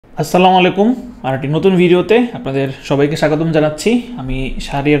আসসালামু আলাইকুম। আর একটি নতুন ভিডিওতে আপনাদের সবাইকে স্বাগতম জানাচ্ছি। আমি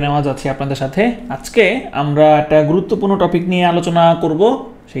শাহরিয়ার নেওয়াজ আছি আপনাদের সাথে। আজকে আমরা একটা গুরুত্বপূর্ণ টপিক নিয়ে আলোচনা করব।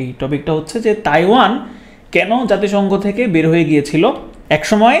 সেই টপিকটা হচ্ছে যে তাইওয়ান কেন জাতিসংঘ থেকে বের হয়ে গিয়েছিল।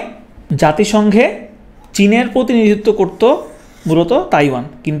 একসময় জাতিসংঘে চীনের প্রতিনিধিত্ব করত মূলত তাইওয়ান,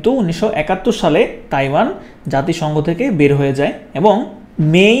 কিন্তু 1971 সালে তাইওয়ান জাতিসংঘ থেকে বের হয়ে যায় এবং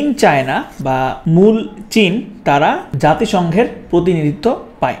মেইন চায়না বা মূল চীন তারা জাতিসংঘের প্রতিনিধিত্ব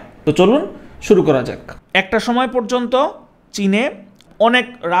পায়। তো চলুন শুরু করা যাক। একটা সময় পর্যন্ত চীনে অনেক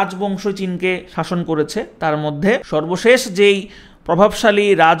রাজবংশ চীনকে শাসন করেছে। তার মধ্যে সর্বশেষ যেই প্রভাবশালী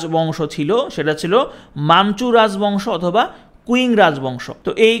রাজবংশ ছিল সেটা ছিল মানচু রাজবংশ অথবা কুইং রাজবংশ।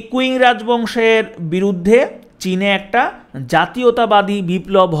 তো এই কুইং রাজবংশের বিরুদ্ধে চীনে একটা জাতীয়তাবাদী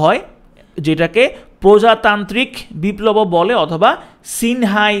বিপ্লব হয়, যেটাকে প্রজাতান্ত্রিক বিপ্লব বলে অথবা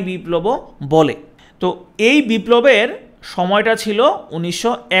সিনহাই বিপ্লব বলে। তো এই বিপ্লবের সময়টা ছিল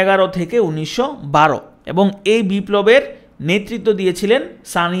 1911 থেকে 1912 এবং এই বিপ্লবের নেতৃত্ব দিয়েছিলেন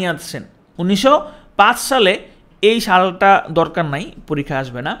সানিয়াত সেন। 1905 সালে, এই সালটা দরকার নাই, পরীক্ষা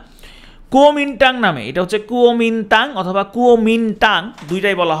আসবে না, কুওমিন্টাং নামে, এটা হচ্ছে কুওমিন্টাং অথবা কুওমিন্টাং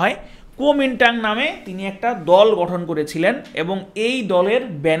দুইটাই বলা হয়, কুওমিন্টাং নামে তিনি একটা দল গঠন করেছিলেন এবং এই দলের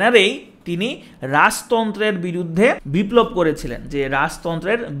ব্যানারেই তিনি রাজতন্ত্রের বিরুদ্ধে বিপ্লব করেছিলেন, যে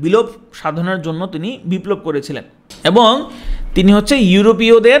রাজতন্ত্রের বিলোপ সাধনের জন্য তিনি বিপ্লব করেছিলেন এবং তিনি হচ্ছে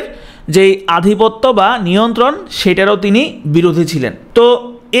ইউরোপীয়দের যেই আধিপত্য বা নিয়ন্ত্রণ সেটারও তিনি বিরোধী ছিলেন। তো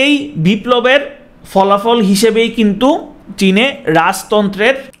এই বিপ্লবের ফলাফল হিসেবেই কিন্তু চীনে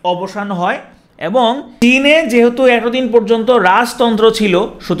রাজতন্ত্রের অবসান হয় এবং চীনে যেহেতু এতদিন পর্যন্ত রাজতন্ত্র ছিল,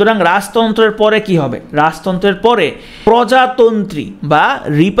 সুতরাং রাজতন্ত্রের পরে কি হবে? রাজতন্ত্রের পরে প্রজাতন্ত্রী বা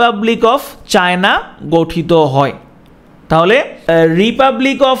রিপাবলিক অফ চায়না গঠিত হয়। তাহলে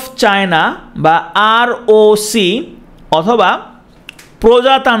রিপাবলিক অফ চায়না বা ROC অথবা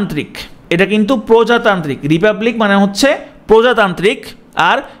প্রজাতান্ত্রিক, এটা কিন্তু প্রজাতান্ত্রিক, রিপাবলিক মানে হচ্ছে প্রজাতান্ত্রিক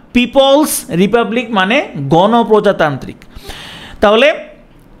আর পিপলস রিপাবলিক মানে গণপ্রজাতান্ত্রিক। তাহলে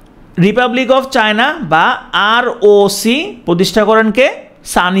রিপাবলিক অফ চায়না বা ROC প্রতিষ্ঠা করেন কে?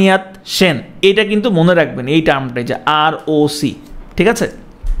 সানিয়াত সেন। এটা কিন্তু মনে রাখবেন এই টার্মটা, যে ROC, ঠিক আছে।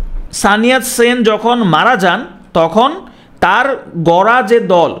 সানিয়াত সেন যখন মারা যান তখন তার গড়া যে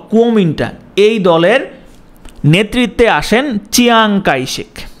দল কুওমিন্টাং, এই দলের নেতৃত্বে আসেন চিয়াং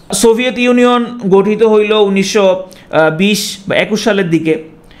কাইশেক। সোভিয়েত ইউনিয়ন গঠিত হইল 1920 বা 21 সালের দিকে,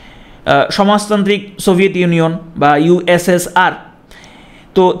 সমাজতান্ত্রিক সোভিয়েত ইউনিয়ন বা USSR।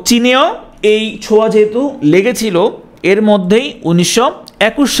 তো চীনেও এই ছোঁয়া যেহেতু লেগেছিল, এর মধ্যেই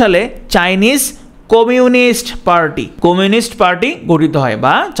 1921 সালে চাইনিজ কমিউনিস্ট পার্টি গঠিত হয়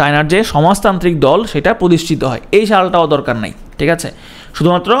বা চায়নার যে সমাজতান্ত্রিক দল সেটা প্রতিষ্ঠিত হয়। এই সালটাও দরকার নাই, ঠিক আছে,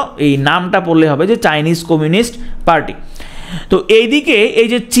 শুধুমাত্র এই নামটা পড়লে হবে যে চাইনিজ কমিউনিস্ট পার্টি। তো এইদিকে এই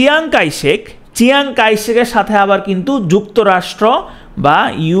যে চিয়াং কাইশেকের সাথে আবার কিন্তু যুক্তরাষ্ট্র বা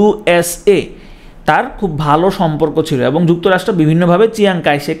USA তার খুব ভালো সম্পর্ক ছিল এবং যুক্তরাষ্ট্র বিভিন্নভাবে চিয়াং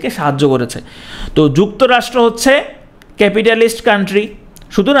কাইশেককে সাহায্য করেছে। তো যুক্তরাষ্ট্র হচ্ছে ক্যাপিটালিস্ট কান্ট্রি,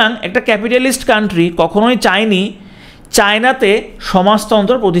 সুতরাং একটা ক্যাপিটালিস্ট কান্ট্রি কখনোই চায়নি চায়নাতে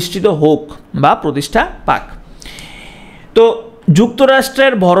সমাজতন্ত্র প্রতিষ্ঠিত হোক বা প্রতিষ্ঠা পাক। তো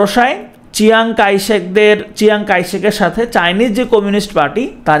যুক্তরাষ্ট্রের ভরসায় চিয়াং কাইশেকের সাথে চাইনিজ যে কমিউনিস্ট পার্টি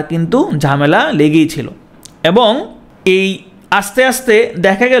তার কিন্তু ঝামেলা লেগেই ছিল এবং এই আস্তে আস্তে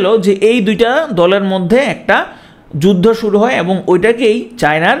দেখা গেল যে এই দুইটা দলের মধ্যে একটা যুদ্ধ শুরু হয় এবং ওইটাকেই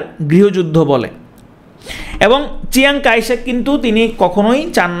চায়নার গৃহযুদ্ধ বলে। এবং চিয়াং কাইশেক কিন্তু তিনি কখনোই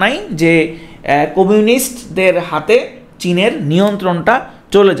চান নাই যে কমিউনিস্টদের হাতে চীনের নিয়ন্ত্রণটা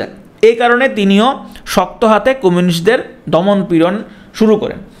চলে যায়। এই কারণে তিনিও শক্ত হাতে কমিউনিস্টদের দমন পীড়ন শুরু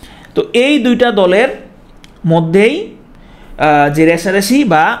করেন। তো এই দুইটা দলের মধ্যেই যে রেষারেষি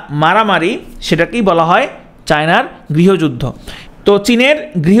বা মারামারি, সেটাকেই বলা হয় চায়নার গৃহযুদ্ধ। তো চীনের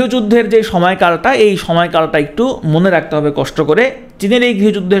গৃহযুদ্ধের যে সময়কালটা, এই সময়কালটা একটু মনে রাখতে হবে কষ্ট করে। চীনের এই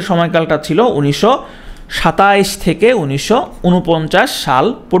গৃহযুদ্ধের সময়কালটা ছিল 1927 থেকে 1949 সাল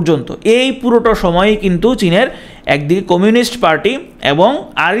পর্যন্ত। এই পুরোটা সময়ই কিন্তু চীনের একদিকে কমিউনিস্ট পার্টি এবং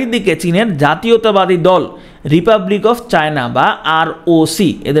আরেকদিকে চীনের জাতীয়তাবাদী দল রিপাবলিক অফ চায়না বা ROC,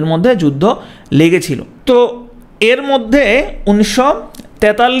 এদের মধ্যে যুদ্ধ লেগেছিল। তো এর মধ্যে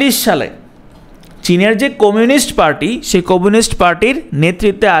 1943 সালে চীনের যে কমিউনিস্ট পার্টি, সেই কমিউনিস্ট পার্টির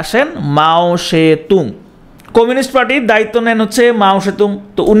নেতৃত্বে আসেন মাও সে তুং। কমিউনিস্ট পার্টির দায়িত্ব নেন হচ্ছে মাও সে তুং।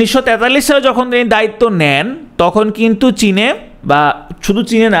 তো 1943 সালে যখন তিনি দায়িত্ব নেন তখন কিন্তু চীনে, বা শুধু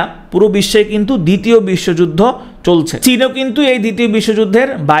চীনে না, পুরো বিশ্বে কিন্তু দ্বিতীয় বিশ্বযুদ্ধ চলছে। চীনও কিন্তু এই দ্বিতীয় বিশ্বযুদ্ধের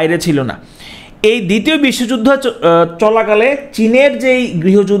বাইরে ছিল না। এই দ্বিতীয় বিশ্বযুদ্ধ চলাকালে চীনের যেই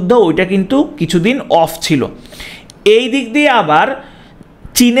গৃহযুদ্ধ ওইটা কিন্তু কিছুদিন অফ ছিল। এই দিক দিয়ে আবার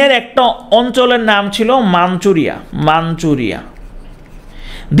চীনের একটা অঞ্চলের নাম ছিল মাঞ্চুরিয়া। মাঞ্চুরিয়া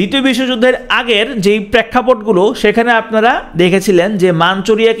দ্বিতীয় বিশ্বযুদ্ধের আগের যেই প্রেক্ষাপটগুলো সেখানে আপনারা দেখেছিলেন যে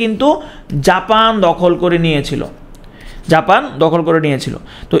মাঞ্চুরিয়া কিন্তু জাপান দখল করে নিয়েছিল। জাপান দখল করে নিয়েছিল।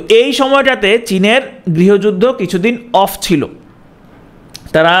 তো এই সময়টাতে চীনের গৃহযুদ্ধ কিছুদিন অফ ছিল।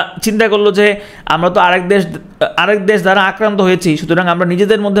 তারা চিন্তা করলো যে আমরা তো আরেক দেশ দ্বারা আক্রান্ত হয়েছি, সুতরাং আমরা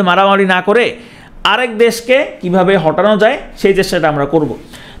নিজেদের মধ্যে মারামারি না করে আরেক দেশকে কিভাবে হটানো যায় সেই চেষ্টাটা আমরা করব।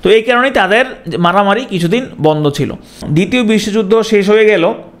 তো এই কারণেই তাদের মারামারি কিছুদিন বন্ধ ছিল। দ্বিতীয় বিশ্বযুদ্ধ শেষ হয়ে গেল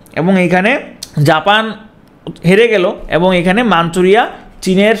এবং এখানে জাপান হেরে গেল এবং এখানে মাঞ্চুরিয়া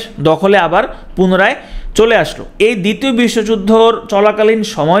চীনের দখলে আবার পুনরায় চলে আসলো। এই দ্বিতীয় বিশ্বযুদ্ধর চলাকালীন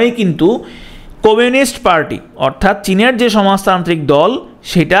সময়ে কিন্তু কমিউনিস্ট পার্টি অর্থাৎ চীনের যে সমাজতান্ত্রিক দল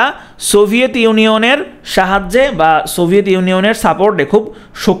সেটা সোভিয়েত ইউনিয়নের সাহায্যে বা সোভিয়েত ইউনিয়নের সাপোর্টে খুব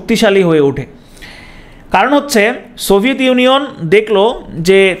শক্তিশালী হয়ে ওঠে। কারণ হচ্ছে সোভিয়েত ইউনিয়ন দেখলো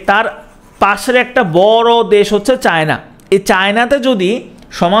যে তার পাশের একটা বড় দেশ হচ্ছে চায়না। এই চায়নাতে যদি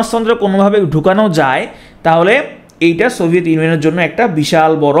সমাজতন্ত্র কোনোভাবে ঢুকানো যায় তাহলে এইটা সোভিয়েত ইউনিয়নের জন্য একটা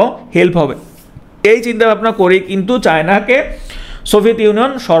বিশাল বড় হেল্প হবে। এই চিন্তাভাবনা করেই কিন্তু চায়নাকে সোভিয়েত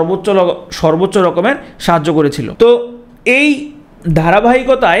ইউনিয়ন সর্বোচ্চ রকমের সাহায্য করেছিল। তো এই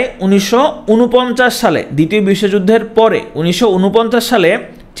ধারাবাহিকতায় 1949 সালে দ্বিতীয় বিশ্বযুদ্ধের পরে 1949 সালে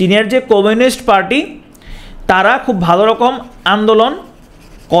চীনের যে কমিউনিস্ট পার্টি তারা খুব ভালো রকম আন্দোলন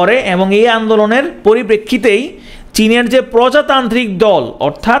করে এবং এই আন্দোলনের পরিপ্রেক্ষিতেই চীনের যে প্রজাতান্ত্রিক দল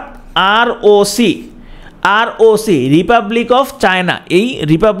অর্থাৎ আরওসি রিপাবলিক অফ চায়না, এই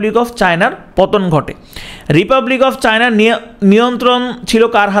রিপাবলিক অফ চায়নার পতন ঘটে। রিপাবলিক অফ চায়নার নিয়ন্ত্রণ ছিল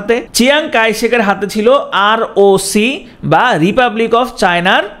কার হাতে? চিয়াং কাইশেকের হাতে ছিল আরওসি বা রিপাবলিক অফ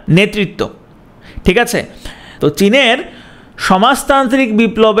চায়নার নেতৃত্ব। ঠিক আছে, তো চীনের সমাজতান্ত্রিক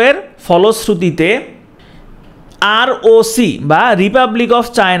বিপ্লবের ফলশ্রুতিতে আরওসি বা রিপাবলিক অফ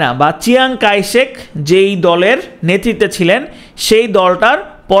চায়না বা চিয়াং কাইশেক যেই দলের নেতৃত্বে ছিলেন সেই দলটার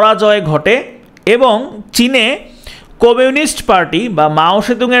পরাজয় ঘটে এবং চীনে কমিউনিস্ট পার্টি বা মাও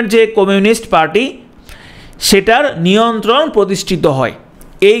সেতুংয়ের যে কমিউনিস্ট পার্টি সেটার নিয়ন্ত্রণ প্রতিষ্ঠিত হয়।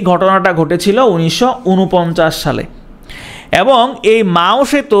 এই ঘটনাটা ঘটেছিল 1949 সালে এবং এই মাও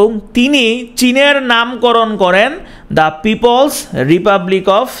সেতুং তিনি চীনের নামকরণ করেন the people's Republic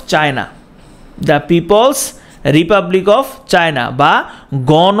of China. The people's Republic of China বা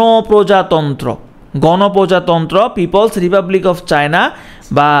গণপ্রজাতন্ত্র পিপলস রিপাবলিক অফ চায়না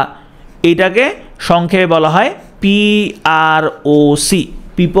বা এটাকে সংক্ষেপে বলা হয় পিআরওসি,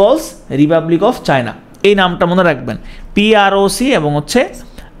 পিপলস রিপাবলিক অফ চায়না। এই নামটা মনে রাখবেন, পিআরওসি এবং হচ্ছে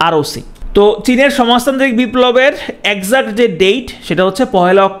আরওসি। তো চীনের সমাজতান্ত্রিক বিপ্লবের এক্সাক্ট যে ডেট সেটা হচ্ছে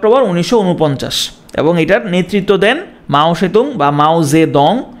 1 অক্টোবর 1949 এবং এটার নেতৃত্ব দেন মাও সেতুং বা মাও জে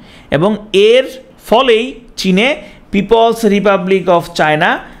দং এবং এর ফলেই চীনে পিপলস রিপাবলিক অফ চায়না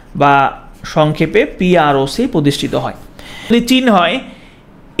বা সংক্ষেপে পিআরওসি প্রতিষ্ঠিত হয়। যদি চীন হয়,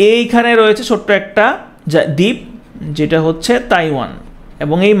 এইখানে রয়েছে ছোট্ট একটা দ্বীপ যেটা হচ্ছে তাইওয়ান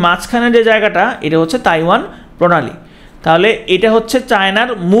এবং এই মাঝখানে যে জায়গাটা এটা হচ্ছে তাইওয়ান প্রণালী। তাহলে এটা হচ্ছে চায়নার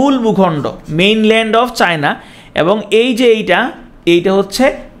মূল ভূখণ্ড, মেইনল্যান্ড অফ চায়না এবং এই যে এইটা হচ্ছে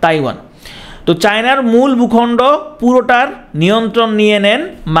তাইওয়ান। তো চায়নার মূল ভূখণ্ড পুরোটার নিয়ন্ত্রণ নিয়ে নেন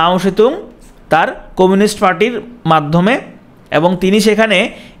মাও সেতুং তার কমিউনিস্ট পার্টির মাধ্যমে এবং তিনি সেখানে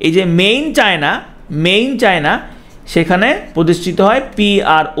এই যে মেইন চায়না সেখানে প্রতিষ্ঠিত হয়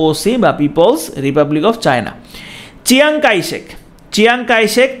পিআরওসি বা people's Republic of China. Chiang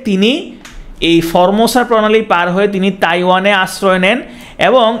Kai-shek তিনি এই ফরমোসা প্রণালী পার হয়ে তিনি তাইওয়ানে আশ্রয় নেন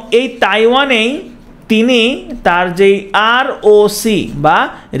এবং এই তাইওয়ানেই তিনি তার যেই আরওসি বা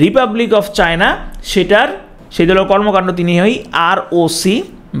রিপাবলিক অফ চায়না সেই দলের কর্মকাণ্ড তিনি ওই আরওসি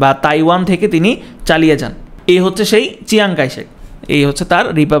বা তাইওয়ান থেকে তিনি চালিয়ে যান। এই হচ্ছে সেই চিয়াং কাইশেক, এই হচ্ছে তার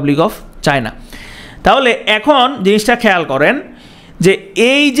রিপাবলিক অফ চায়না। তাহলে এখন জিনিসটা খেয়াল করেন যে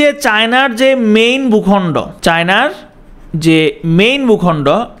এই যে চায়নার যে মেইন ভূখণ্ড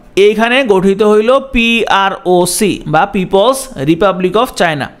এইখানে গঠিত হইল পিআরওসি বা পিপলস রিপাবলিক অফ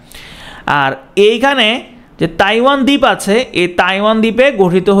চায়না, আর এইখানে যে তাইওয়ান দ্বীপ আছে এই তাইওয়ান দ্বীপে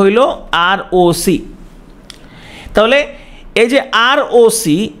গঠিত হইল আরওসি। তাহলে এই যে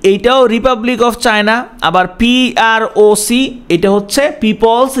আরওসি এইটাও রিপাবলিক অফ চায়না, আবার পিআরওসি এটা হচ্ছে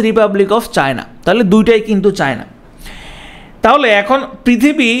পিপলস রিপাবলিক অফ চায়না, তাহলে দুইটাই কিন্তু চায়না। তাহলে এখন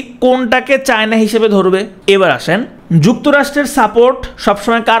পৃথিবী কোনটাকে চায়না হিসেবে ধরবে? এবার আসেন, যুক্তরাষ্ট্রের সাপোর্ট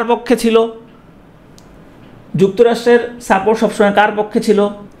সবসময় কার পক্ষে ছিল? যুক্তরাষ্ট্রের সাপোর্ট সবসময় কার পক্ষে ছিল?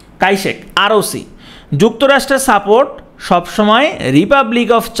 Kai-shek, ROC. যুক্তরাষ্ট্রের সাপোর্ট সবসময় রিপাবলিক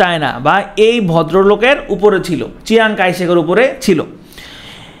অফ চায়না বা এই ভদ্রলোকের উপরে ছিল, চিয়াং কাইশেকের উপরে ছিল।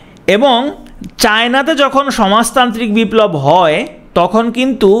 এবং চায়নাতে যখন সমাজতান্ত্রিক বিপ্লব হয় তখন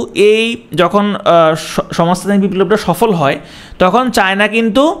কিন্তু এই যখন সমাজতান্ত্রিক বিপ্লবটা সফল হয় তখন চায়না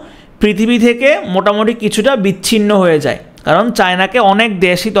কিন্তু পৃথিবী থেকে মোটামুটি কিছুটা বিচ্ছিন্ন হয়ে যায়, কারণ চায়নাকে অনেক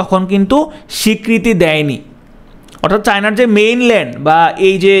দেশই তখন কিন্তু স্বীকৃতি দেয়নি। অর্থাৎ চায়নার যে মেইনল্যান্ড বা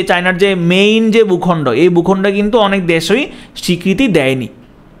এই যে চায়নার যে মেইন যে ভূখণ্ড, এই ভূখণ্ড কিন্তু অনেক দেশই স্বীকৃতি দেয়নি।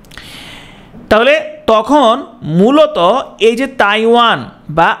 তাহলে তখন মূলত এই যে তাইওয়ান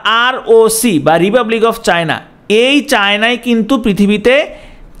বা ROC বা রিপাবলিক অফ চায়না, এই চায়নাই কিন্তু পৃথিবীতে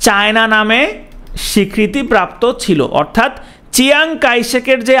চায়না নামে স্বীকৃতিপ্রাপ্ত ছিল। অর্থাৎ চিয়াং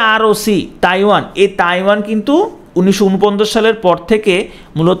কাইশেকের যে ROC তাইওয়ান, এই তাইওয়ান কিন্তু 1949 সালের পর থেকে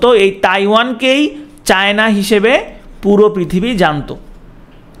মূলত এই তাইওয়ানকেই চায়না হিসেবে পুরো পৃথিবী জানত।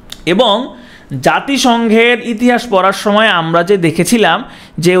 এবং জাতিসংঘের ইতিহাস পড়ার সময় আমরা যে দেখেছিলাম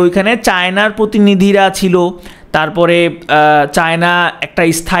যে ওইখানে চায়নার প্রতিনিধিরা ছিল, তারপরে চায়না একটা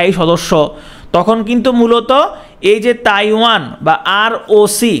স্থায়ী সদস্য, তখন কিন্তু মূলত এই যে তাইওয়ান বা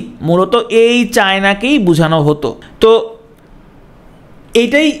ROC মূলত এই চায়নাকেই বোঝানো হতো। তো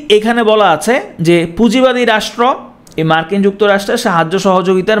এইটাই এখানে বলা আছে যে পুঁজিবাদী রাষ্ট্র এই মার্কিন যুক্তরাষ্ট্রের সাহায্য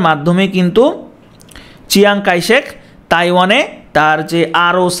সহযোগিতার মাধ্যমে কিন্তু চিয়াং কাইশেক তাইওয়ানে তার যে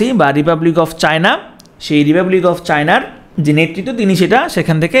ROC বা রিপাবলিক অফ চায়না, সেই রিপাবলিক অফ চায়নার যে নেতৃত্ব তিনি সেটা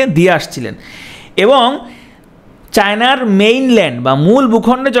সেখান থেকে দিয়ে আসছিলেন। এবং চায়নার মেইনল্যান্ড বা মূল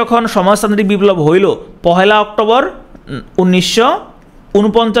ভূখণ্ডে যখন সমাজতান্ত্রিক বিপ্লব হইল 1 অক্টোবর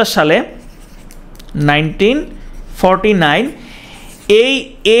 1949 সালে 1949,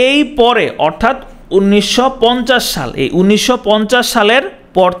 এই পরে অর্থাৎ 1950 সাল, এই 1950 সালের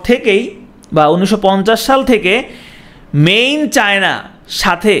পর থেকেই বা 1950 সাল থেকে মেইন চায়না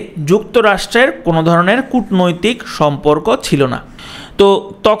সাথে যুক্তরাষ্ট্রের কোনো ধরনের কূটনৈতিক সম্পর্ক ছিল না। তো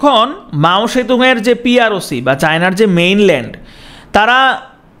তখন মাও সেতুংয়ের যে PROC বা চায়নার যে মেইনল্যান্ড, তারা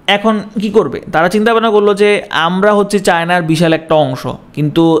এখন কি করবে? তারা চিন্তা ভাবনা করলো যে আমরা হচ্ছে চায়নার বিশাল একটা অংশ,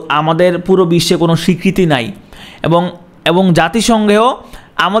 কিন্তু আমাদের পুরো বিশ্বে কোনো স্বীকৃতি নাই এবং জাতিসংঘেও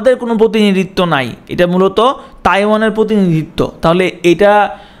আমাদের কোনো প্রতিনিধিত্ব নাই, এটা মূলত তাইওয়ানের প্রতিনিধিত্ব। তাহলে এটা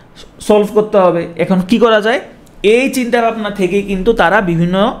সলভ করতে হবে। এখন কি করা যায়? এই চিন্তা ভাবনা থেকেই কিন্তু তারা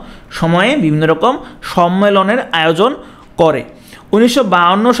বিভিন্ন সময়ে বিভিন্ন রকম সম্মেলনের আয়োজন করে।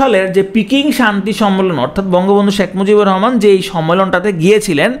 1952 সালের যে পিকিং শান্তি সম্মেলন, অর্থাৎ বঙ্গবন্ধু শেখ মুজিবুর রহমান যে এই সম্মেলনটাতে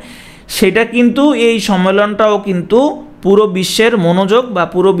গিয়েছিলেন, সেটা কিন্তু এই সম্মেলনটাও কিন্তু পুরো বিশ্বের মনোযোগ বা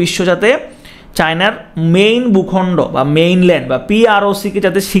পুরো বিশ্ব যাতে চায়নার মেইন ভূখণ্ড বা মেইনল্যান্ড বা PROCকে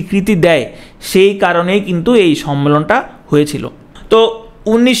যাতে স্বীকৃতি দেয়, সেই কারণেই কিন্তু এই সম্মেলনটা হয়েছিল। তো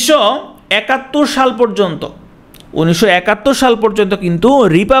 1971 সাল পর্যন্ত কিন্তু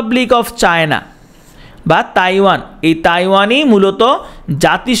রিপাবলিক অফ চায়না বা তাইওয়ান, এই তাইওয়ানই মূলত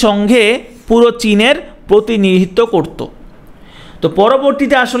জাতিসংঘে পুরো চীনের প্রতিনিধিত্ব করত। তো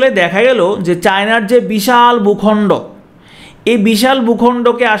পরবর্তীতে আসলে দেখা গেল যে চায়নার যে বিশাল ভূখণ্ড, এই বিশাল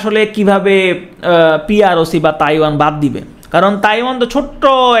ভূখণ্ডকে আসলে কিভাবে PROC বা তাইওয়ান বাদ দিবে, কারণ তাইওয়ান তো ছোট্ট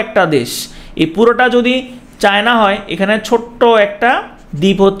একটা দেশ। এই পুরোটা যদি চায়না হয়, এখানে ছোট্ট একটা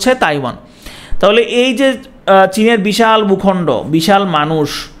দ্বীপ হচ্ছে তাইওয়ান। তাহলে এই যে চীনের বিশাল ভূখণ্ড, বিশাল মানুষ,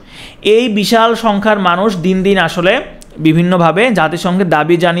 এই বিশাল সংখ্যার মানুষ দিন দিন আসলে বিভিন্নভাবে জাতিসংঘের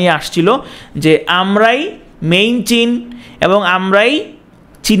দাবি জানিয়ে আসছিল যে আমরাই মেইন চীন এবং আমরাই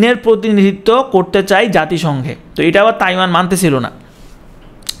চীনের প্রতিনিধিত্ব করতে চাই জাতিসংঘে। তো এটা আবার তাইওয়ান মানতেছিল না।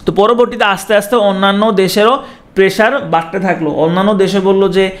 তো পরবর্তীতে আস্তে আস্তে অন্যান্য দেশেরও প্রেশার বাড়তে থাকলো। অন্যান্য দেশে বলল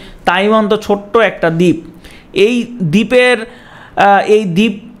যে তাইওয়ান তো ছোট্ট একটা দ্বীপ, এই দ্বীপের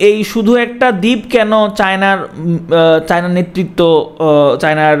এই শুধু একটা দ্বীপ কেন চায়নার নেতৃত্ব,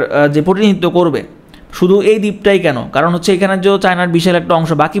 চায়নার যে প্রতিনিধিত্ব করবে, শুধু এই দ্বীপটাই কেন? কারণ হচ্ছে এখানে যে চায়নার বিশাল একটা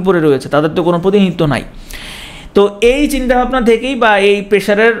অংশ বাকি পড়ে রয়েছে, তাদের তো কোনো প্রতিনিধিত্ব নাই। তো এই চিন্তাভাবনা থেকেই বা এই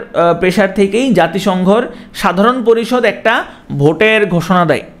প্রেশার থেকেই জাতিসংঘর সাধারণ পরিষদ একটা ভোটের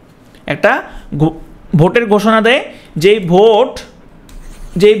ঘোষণা দেয়,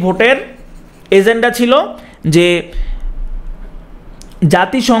 যেই ভোটের এজেন্ডা ছিল যে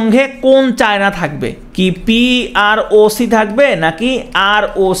জাতিসংঘে কোন চায়না থাকবে, কি PROC থাকবে নাকি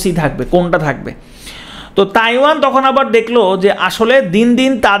ROC থাকবে, কোনটা থাকবে। তো তাইওয়ান তখন আবার দেখলো যে আসলে দিন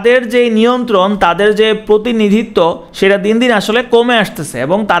দিন তাদের যে নিয়ন্ত্রণ, তাদের যে প্রতিনিধিত্ব, সেটা দিন দিন আসলে কমে আসতেছে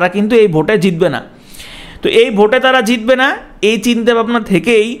এবং তারা কিন্তু এই ভোটে জিতবে না। তো এই ভোটে তারা জিতবে না, এই চিন্তা ভাবনা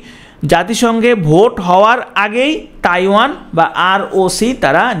থেকেই জাতিসংঘে ভোট হওয়ার আগেই তাইওয়ান বা ROC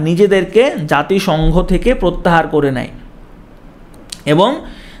তারা নিজেদেরকে জাতিসংঘ থেকে প্রত্যাহার করে নেয় এবং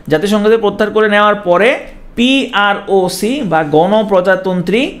জাতিসংঘ থেকে প্রত্যাহার করে নেওয়ার পরে PROC বা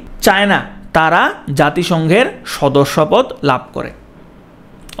গণপ্রজাতন্ত্রী চায়না তারা জাতিসংঘের সদস্যপদ লাভ করে।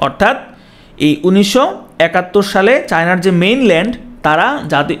 অর্থাৎ এই 1971 সালে চায়নার যে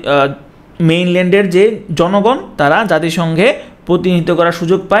মেইনল্যান্ডের যে জনগণ, তারা জাতিসংঘে প্রতিনিধিত্ব করার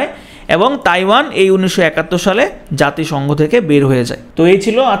সুযোগ পায় এবং তাইওয়ান এই 1971 সালে জাতিসংঘ থেকে বের হয়ে যায়। তো এই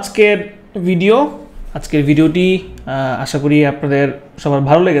ছিল আজকের ভিডিও। আজকের ভিডিওটি আশা করি আপনাদের সবার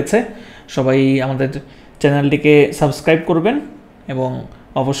ভালো লেগেছে। সবাই আমাদের চ্যানেলটিকে সাবস্ক্রাইব করবেন এবং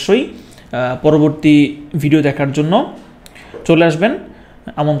অবশ্যই পরবর্তী ভিডিও দেখার জন্য চলে আসবেন,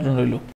 আমন্ত্রণ রইল।